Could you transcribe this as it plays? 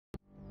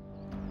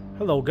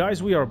Hello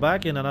guys, we are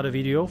back in another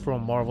video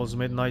from Marvel's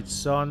Midnight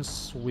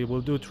Suns. We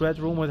will do threat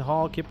room with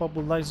Hulk. Keep up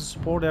with likes and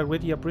support, I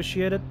really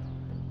appreciate it.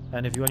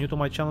 And if you are new to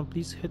my channel,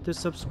 please hit the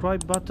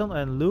subscribe button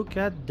and look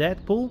at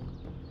Deadpool.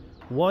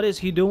 What is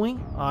he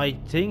doing? I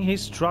think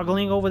he's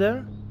struggling over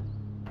there.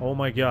 Oh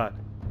my god.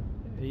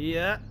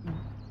 Yeah,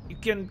 you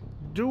can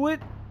do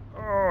it.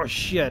 Oh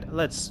shit,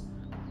 let's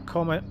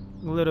come a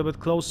little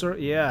bit closer.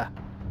 Yeah.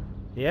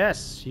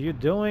 Yes, you're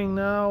doing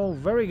now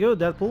very good,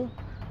 Deadpool.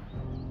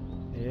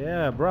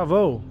 Yeah,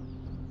 bravo.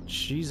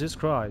 Jesus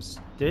Christ.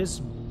 This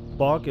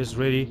bug is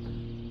really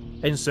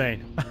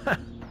insane.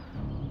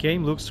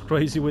 Game looks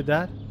crazy with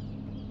that.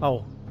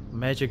 Oh,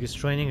 Magik is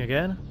training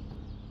again.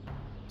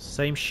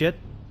 Same shit.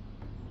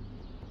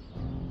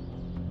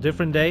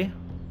 Different day.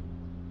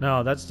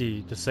 No, that's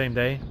the same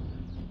day.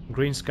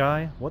 Green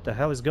sky. What the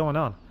hell is going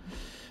on?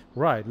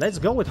 Right, let's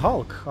go with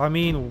Hulk. I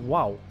mean,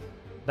 wow.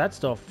 That's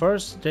the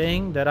first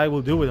thing that I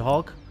will do with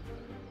Hulk.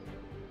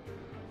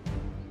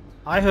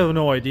 I have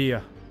no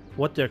idea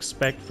what to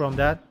expect from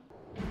that.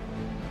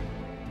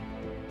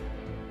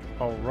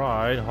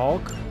 Alright,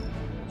 Hulk.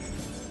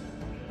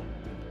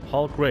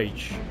 Hulk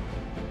Rage.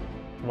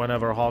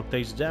 Whenever Hulk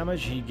takes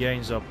damage, he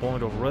gains a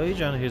point of rage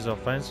and his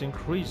offense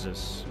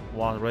increases.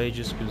 One rage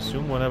is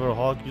consumed whenever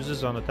Hulk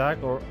uses an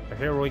attack or a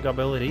heroic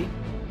ability.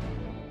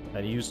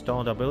 And use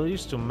stunned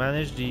abilities to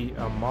manage the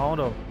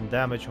amount of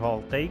damage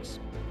Hulk takes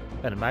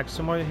and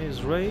maximize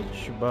his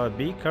rage, but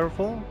be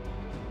careful,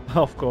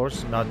 of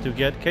course, not to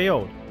get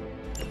KO'd.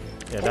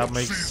 Yeah, that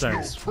makes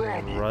sense,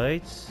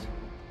 right?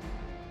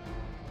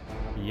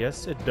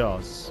 Yes, it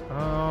does.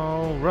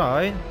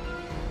 Alright.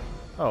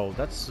 Oh,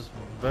 that's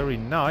very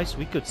nice.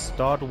 We could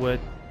start with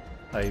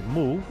a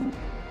move.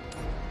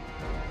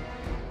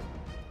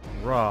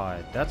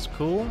 Right, that's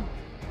cool.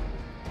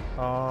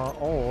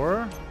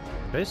 Or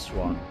this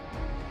one.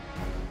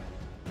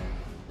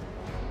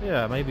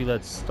 Yeah, maybe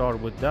let's start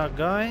with that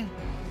guy.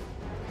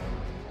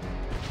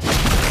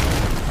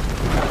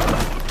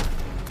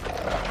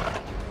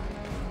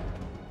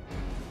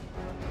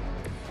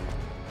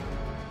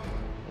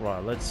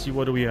 Right, let's see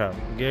what do we have.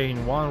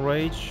 Gain 1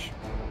 rage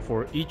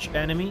for each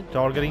enemy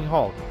targeting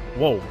Hulk.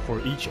 Whoa, for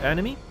each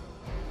enemy?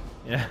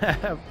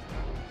 Yeah,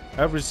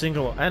 every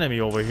single enemy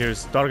over here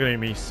is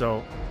targeting me,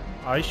 so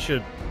I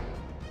should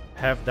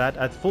have that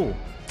at full.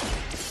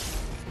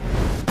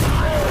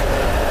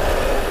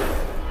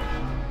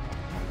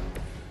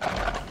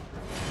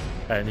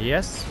 And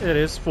yes, it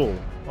is full.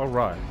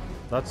 Alright,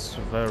 that's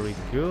very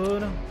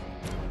good.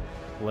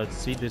 Let's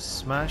see this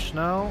smash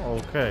now.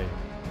 Okay.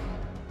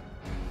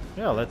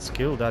 Yeah, let's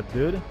kill that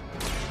dude.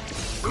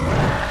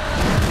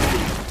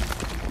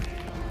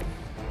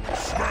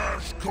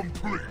 Smash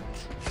complete.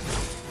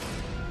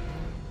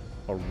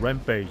 A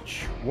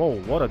rampage. Whoa,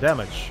 what a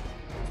damage.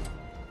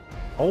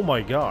 Oh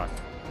my god.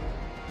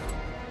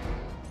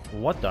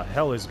 What the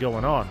hell is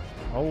going on?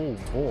 Oh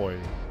boy.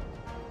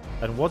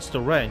 And what's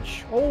the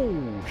range? Oh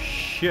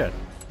shit.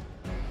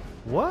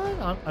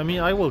 What? I mean,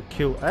 I will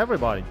kill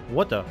everybody.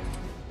 What the?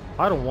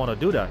 I don't want to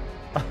do that.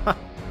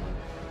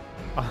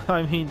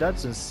 I mean,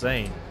 that's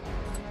insane.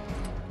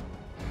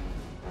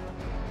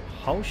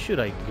 How should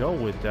I go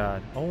with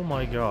that? Oh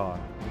my god.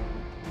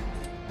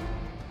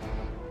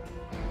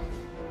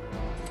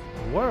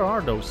 Where are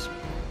those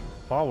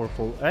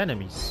powerful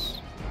enemies?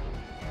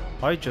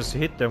 I just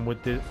hit them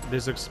with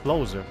this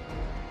explosive.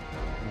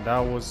 That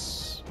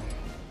was...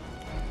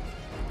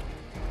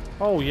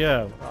 Oh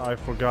yeah, I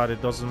forgot,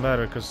 it doesn't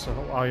matter because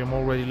I am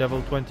already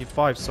level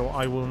 25, so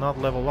I will not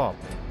level up.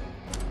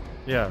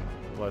 Yeah,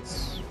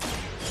 let's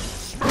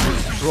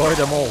destroy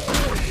them all.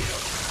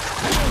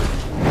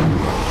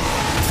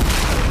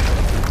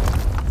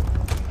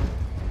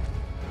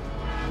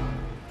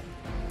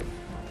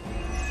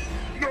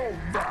 No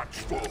match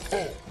for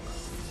Hulk.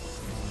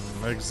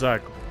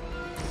 Exactly.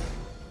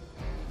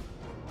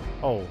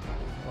 Oh,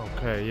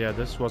 okay, yeah,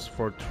 this was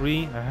for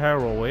 3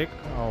 heroic,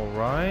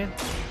 alright.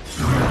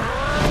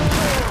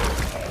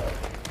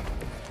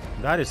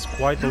 That is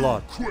quite a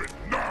lot. Quit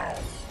now.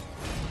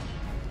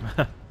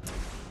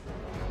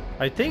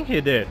 I think he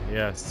did,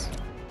 yes.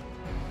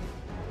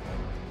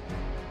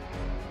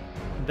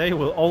 They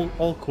will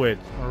all quit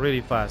really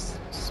fast,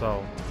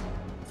 so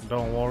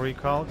don't worry,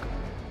 Hulk.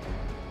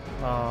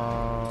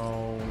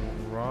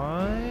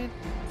 Right.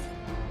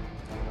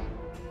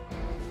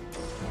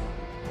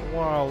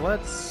 Well,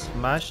 let's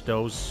smash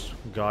those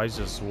guys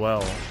as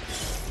well.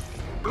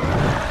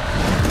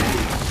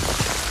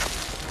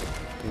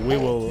 We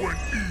will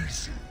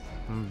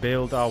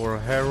build our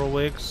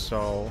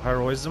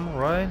heroism,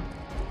 right?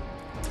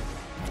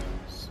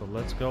 So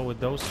let's go with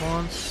those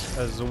ones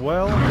as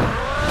well.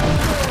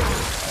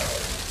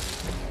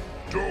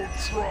 Don't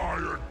try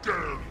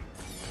again.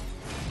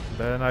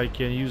 Then I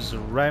can use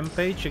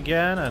Rampage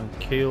again and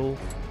kill,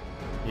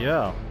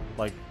 yeah,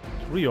 like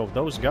 3 of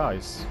those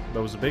guys,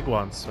 those big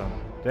ones.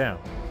 Damn.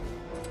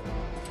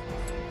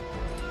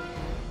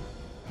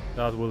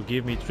 That will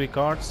give me 3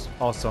 cards.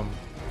 Awesome.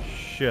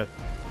 Shit.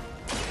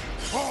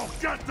 Oh,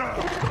 get them!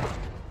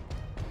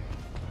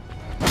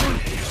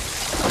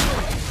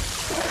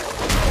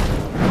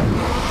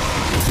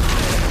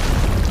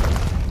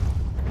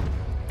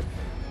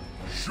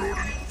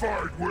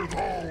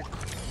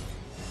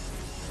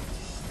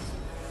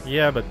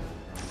 Yeah, but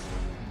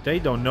they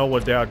don't know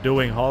what they are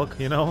doing, Hulk,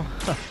 you know?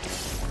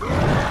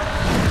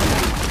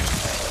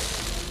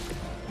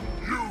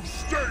 You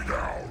stay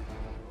down!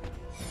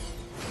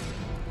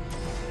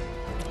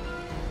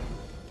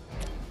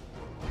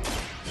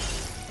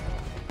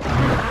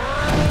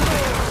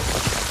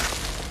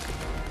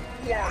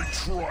 Why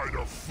try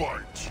to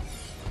fight?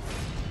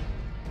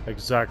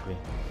 Exactly.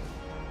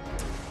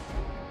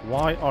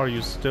 Why are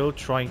you still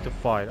trying to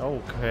fight?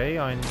 Okay,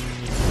 I need to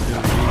use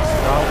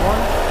that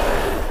one.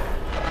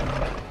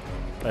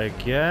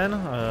 Again.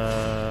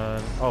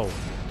 Oh,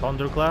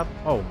 thunderclap.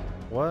 Oh,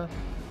 what?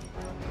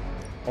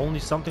 Only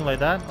something like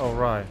that?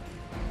 Alright.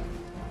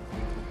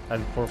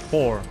 And for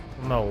 4.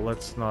 No,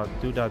 let's not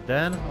do that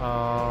then.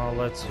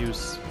 Let's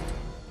use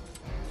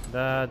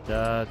that,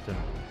 and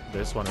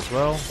this one as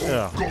well.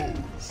 Yeah.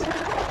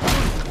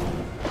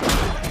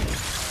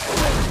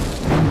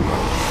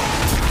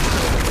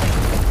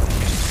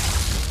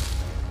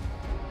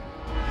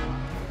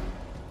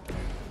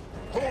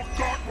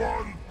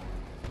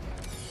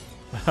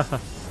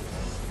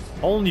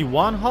 Only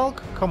one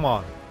Hulk? Come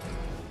on.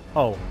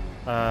 Oh,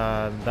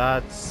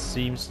 that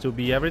seems to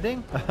be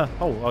everything.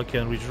 Oh, I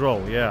can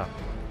redraw, yeah.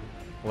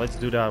 Let's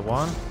do that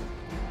one.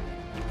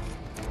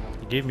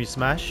 Give me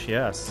smash,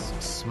 yes.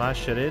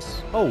 Smash it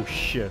is. Oh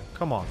shit,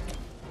 come on.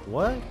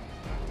 What?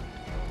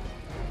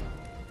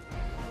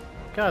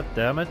 God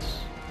damn it.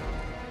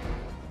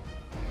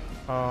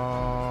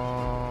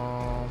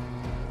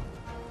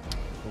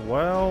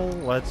 Well,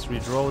 let's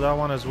redraw that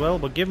one as well,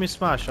 but give me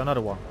smash,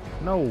 another one.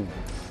 No.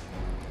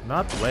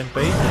 Not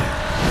rampage.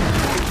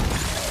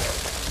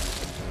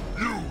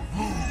 You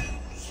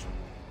lose.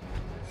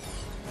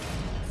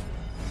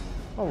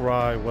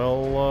 Alright,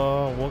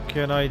 well, what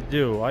can I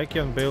do? I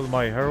can build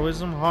my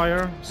heroism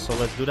higher, so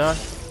let's do that.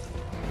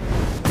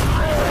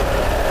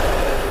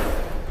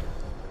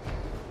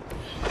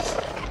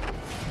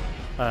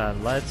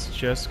 And let's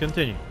just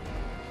continue.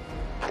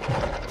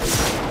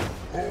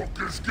 Hulk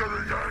is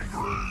getting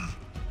angry.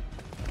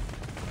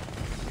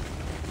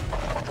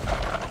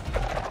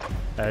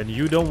 And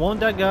you don't want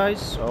that,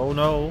 guys. Oh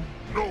no.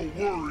 No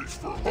worries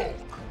for Hulk.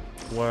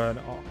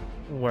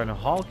 When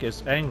Hulk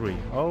is angry.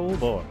 Oh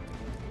boy.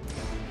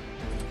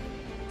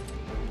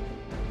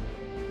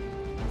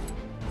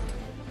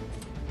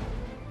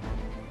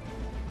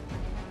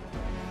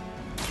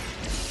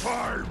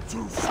 Time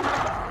to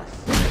smash.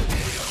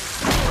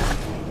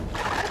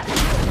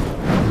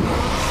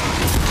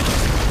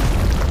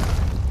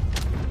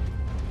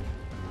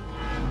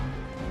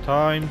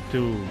 Time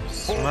to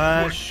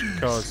smash,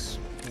 cause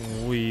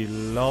we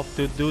love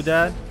to do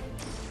that,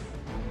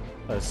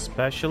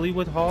 especially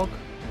with Hulk.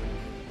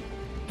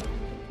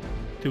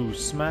 To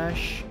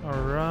smash.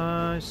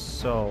 Alright,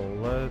 so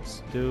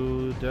let's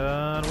do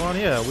that one.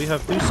 Yeah, we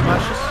have 2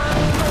 smashes.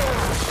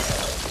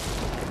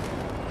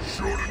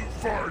 Shouldn't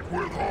fight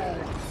with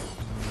Hulk.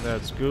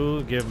 That's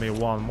good. Give me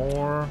one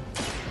more.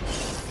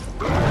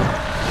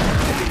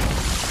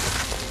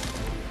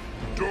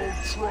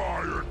 Don't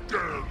try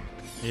again.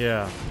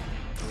 Yeah.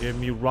 Give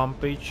me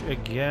rampage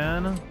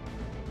again.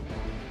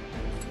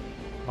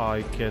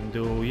 I can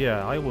do,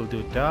 yeah, I will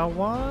do that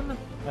one.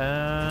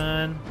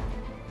 And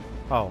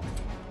oh.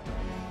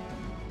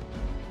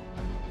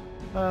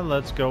 And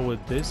let's go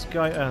with this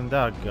guy and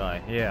that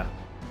guy. Yeah.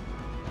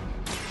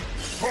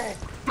 Hulk,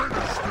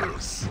 finish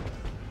this.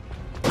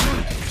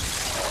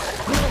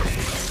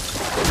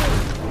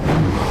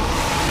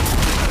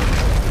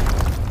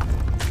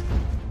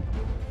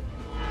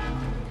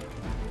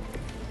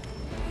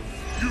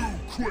 You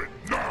quit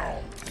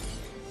now.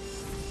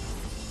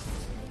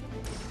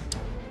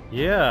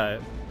 Yeah,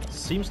 it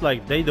seems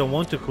like they don't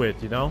want to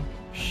quit, you know?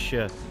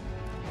 Shit.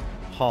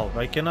 Hulk,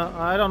 I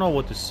don't know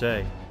what to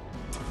say.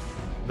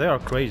 They are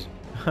crazy.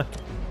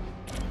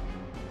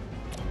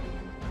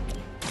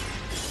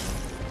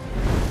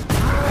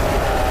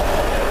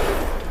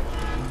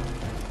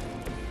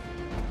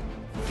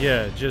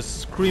 Yeah,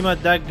 just scream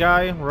at that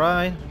guy,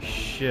 right?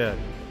 Shit.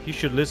 He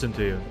should listen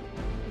to you.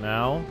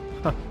 Now.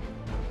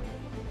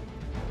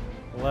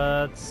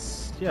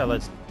 Let's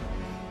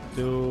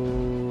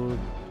do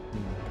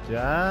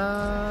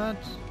that.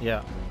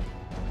 Yeah.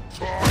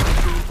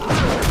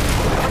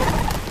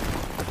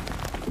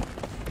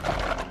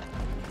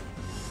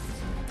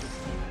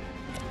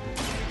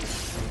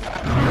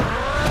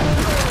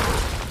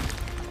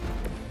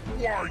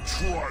 Why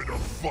try to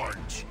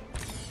fight?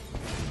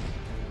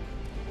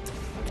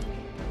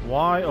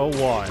 Why oh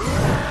why?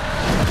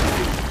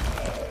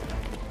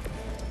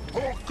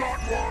 Hulk got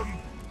one.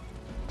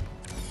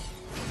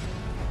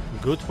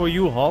 Good for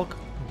you, Hulk.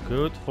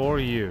 Good for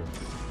you.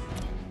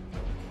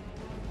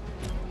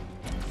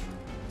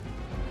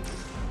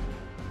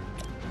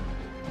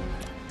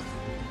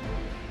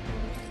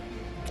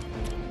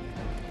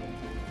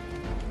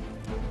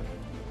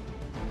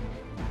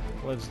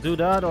 Let's do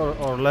that,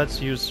 or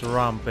let's use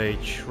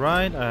rampage,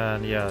 right?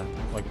 And yeah,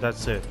 like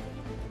that's it.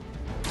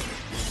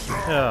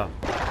 Yeah.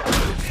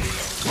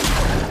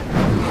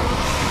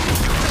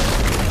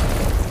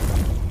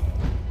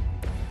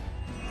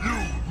 You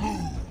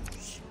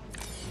lose.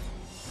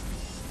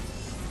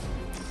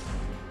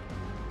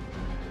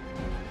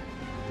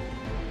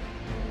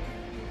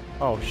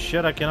 Oh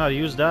shit, I cannot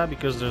use that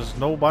because there's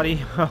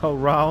nobody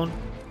around.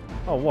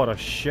 Oh, what a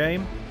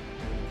shame.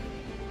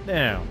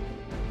 Damn.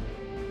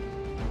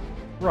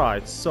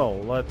 Right, so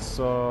let's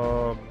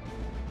I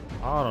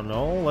don't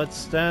know, let's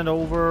stand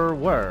over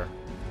where?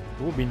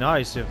 It would be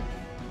nice if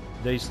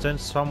they stand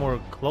somewhere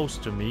close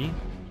to me.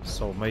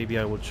 So maybe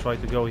I will try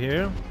to go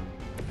here.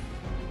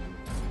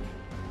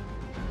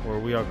 Where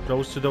we are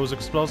close to those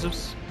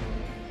explosives.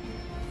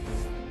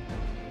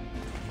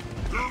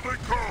 Here they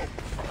come.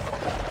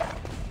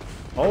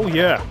 Oh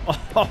yeah!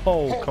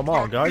 Oh, come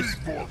on, Hulk, I guys.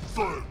 need more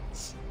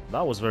friends.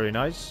 That was very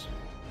nice.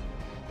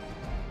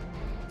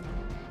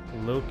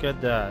 Look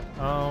at that.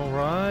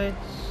 Alright.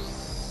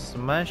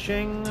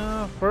 Smashing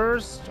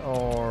first,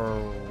 or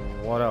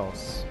what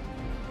else?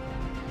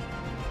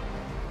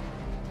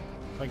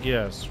 I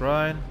guess,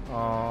 right?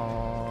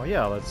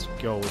 Yeah, let's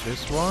go with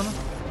this one.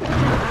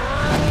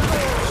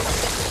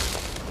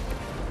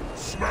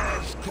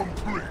 Smash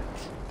complete.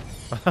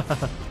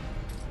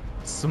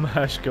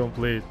 Smash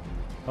complete.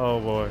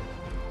 Oh boy.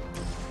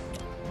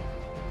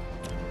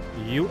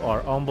 You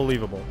are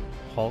unbelievable,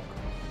 Hulk.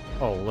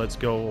 Oh, let's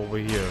go over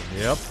here.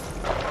 Yep.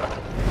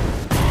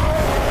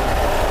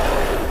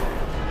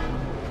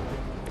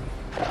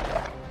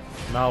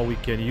 Now we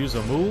can use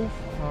a move.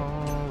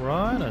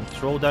 Alright, and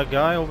throw that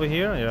guy over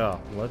here. Yeah,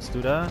 let's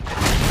do that.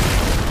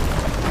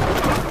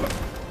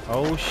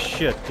 Oh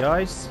shit,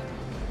 guys.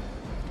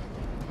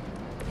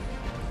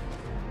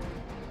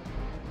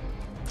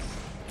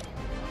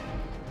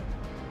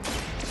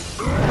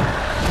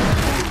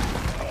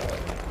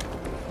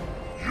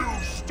 You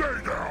stay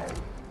down.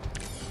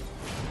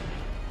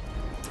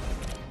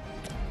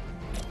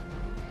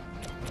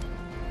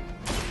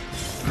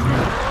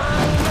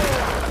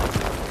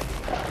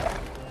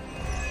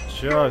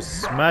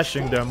 Just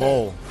smashing them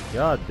all.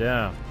 God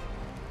damn.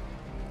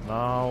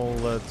 Now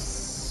let's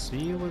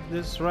see with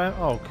this ramp.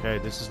 Okay,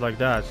 this is like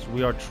that.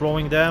 We are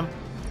throwing them,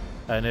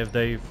 and if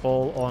they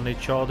fall on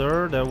each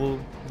other, there will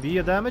be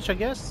a damage, I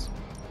guess.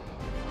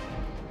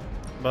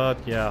 But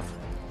yeah.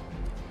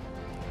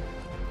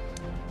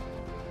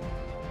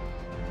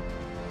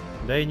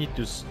 They need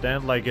to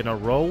stand like in a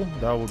row.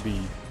 That would be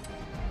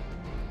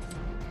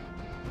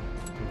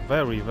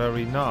very,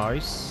 very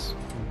nice.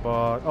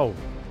 But oh,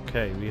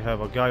 okay, we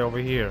have a guy over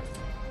here.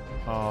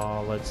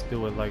 Let's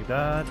do it like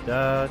that,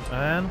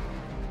 and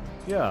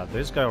yeah,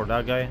 this guy or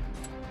that guy.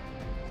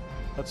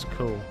 That's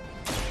cool.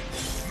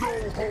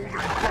 No holding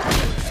back.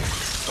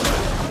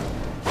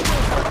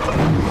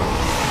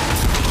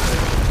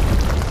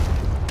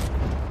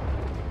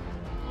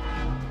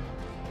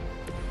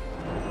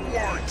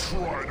 Why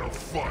try to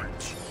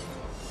fight?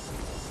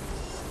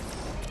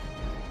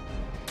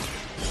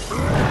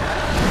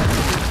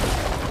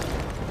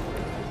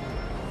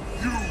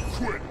 You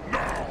quit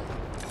now.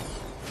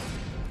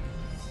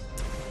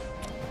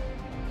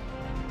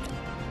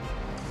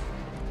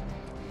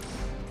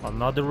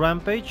 Another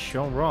rampage?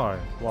 Alright.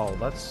 Wow,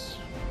 that's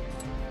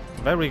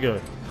very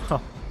good.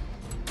 Hulk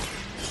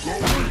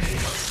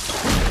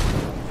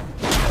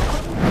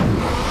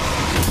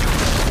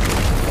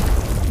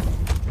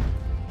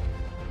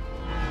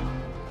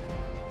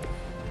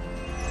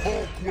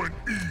went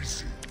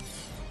easy.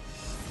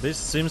 This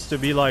seems to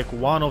be like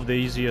one of the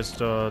easiest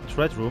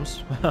threat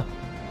rooms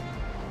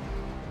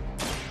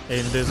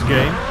in this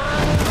game.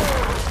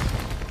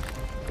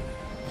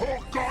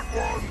 Hulk got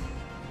one.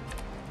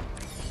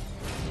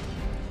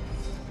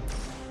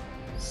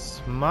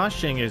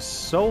 Smashing is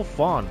so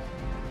fun.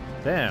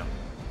 Damn.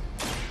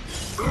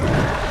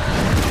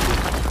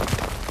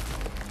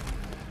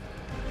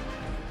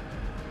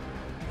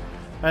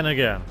 And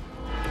again.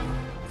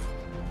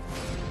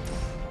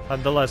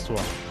 And the last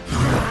one.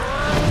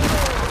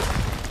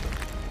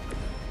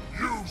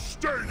 You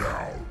stay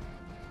down.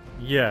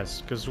 Yes,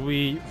 because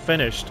we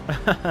finished.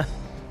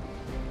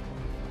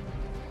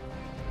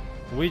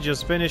 We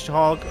just finished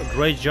Hulk. A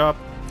great job.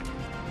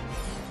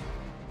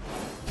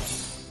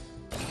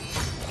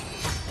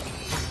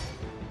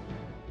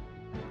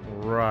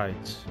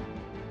 Right.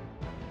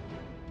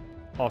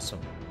 Awesome.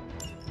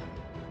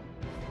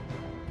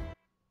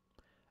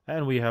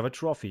 And we have a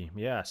trophy.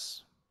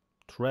 Yes.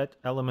 Threat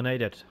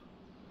eliminated.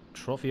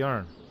 Trophy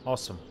earned.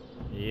 Awesome.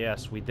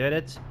 Yes, we did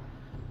it.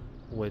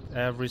 With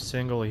every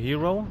single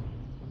hero.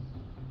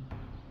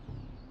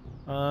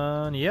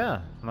 And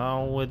yeah,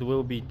 now it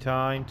will be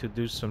time to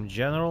do some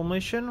general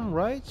mission,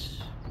 right?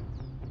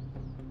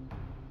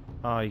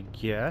 I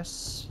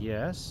guess,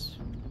 yes.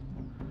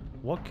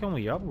 What can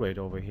we upgrade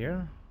over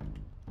here?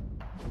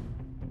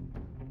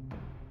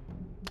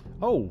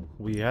 Oh,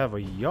 we have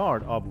a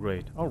yard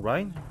upgrade.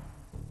 Alright.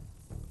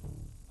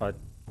 A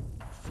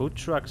food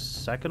truck's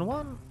second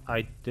one?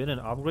 I didn't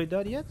upgrade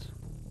that yet?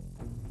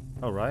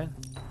 Alright.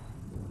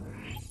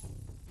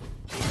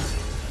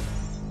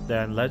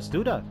 Then let's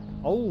do that.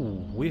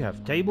 Oh, we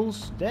have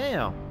tables?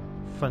 Damn!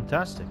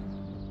 Fantastic.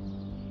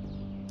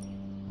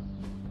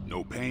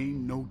 No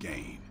pain, no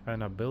gain.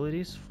 And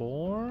abilities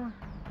for...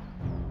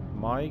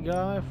 my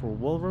guy, for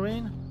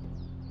Wolverine?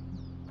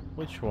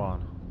 Which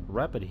one?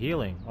 Rapid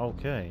healing,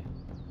 okay.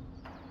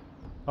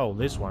 Oh,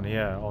 this one,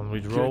 yeah. On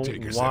redraw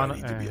Caretaker said I 1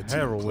 need to be a team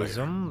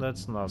heroism.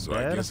 That's not So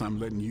bad. I guess I'm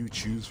letting you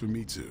choose for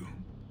me too.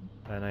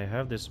 And I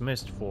have this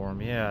mist form.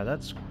 Yeah,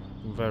 that's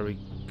very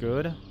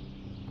good.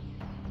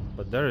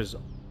 But there is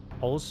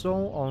also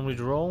on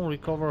redraw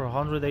recover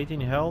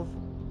 118 health.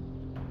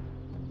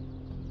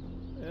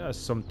 Yeah,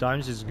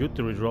 sometimes it's good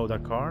to redraw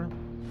that card.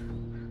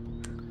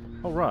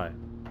 Alright.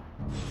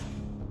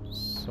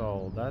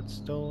 So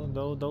that's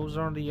those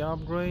are the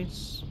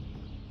upgrades.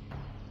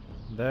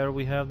 There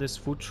we have this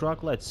food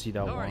truck. Let's see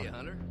that How are one. you,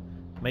 Hunter?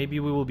 Maybe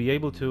we will be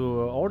able to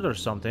order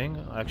something,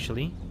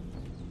 actually.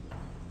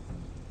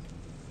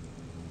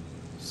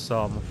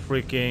 Some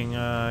freaking,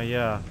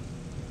 yeah.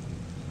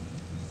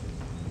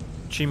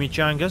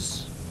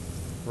 Chimichangas,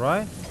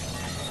 right?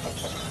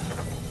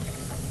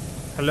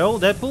 Hello,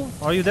 Deadpool?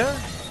 Are you there?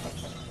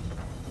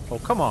 Oh,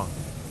 come on.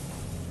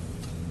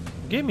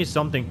 Give me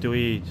something to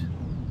eat.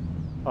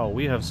 Oh,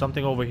 we have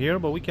something over here,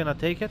 but we cannot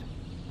take it.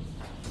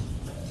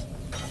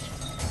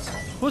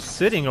 Who's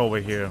sitting over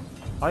here?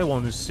 I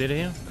want to sit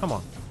here. Come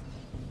on.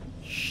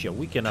 Shit,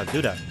 we cannot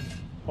do that.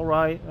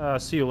 Alright,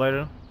 see you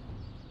later.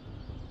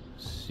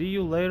 See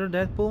you later,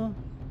 Deadpool.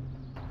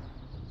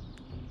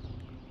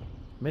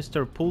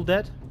 Mr. Pool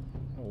Dead?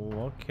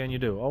 What can you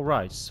do?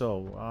 Alright,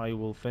 so I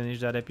will finish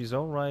that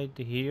episode right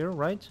here,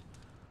 right?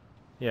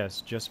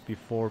 Yes, just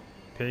before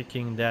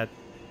picking that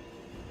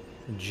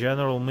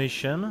general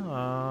mission.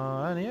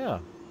 And yeah.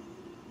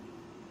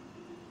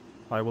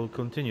 I will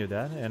continue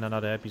that in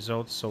another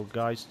episode. So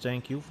guys,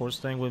 thank you for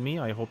staying with me.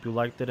 I hope you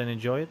liked it and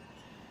enjoyed it.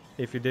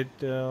 If you did,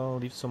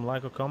 leave some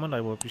like or comment.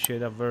 I will appreciate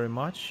that very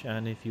much.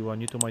 And if you are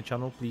new to my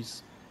channel,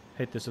 please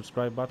hit the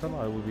subscribe button.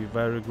 I will be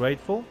very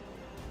grateful.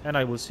 And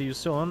I will see you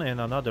soon in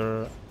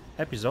another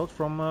episode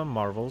from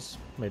Marvel's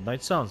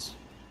Midnight Suns.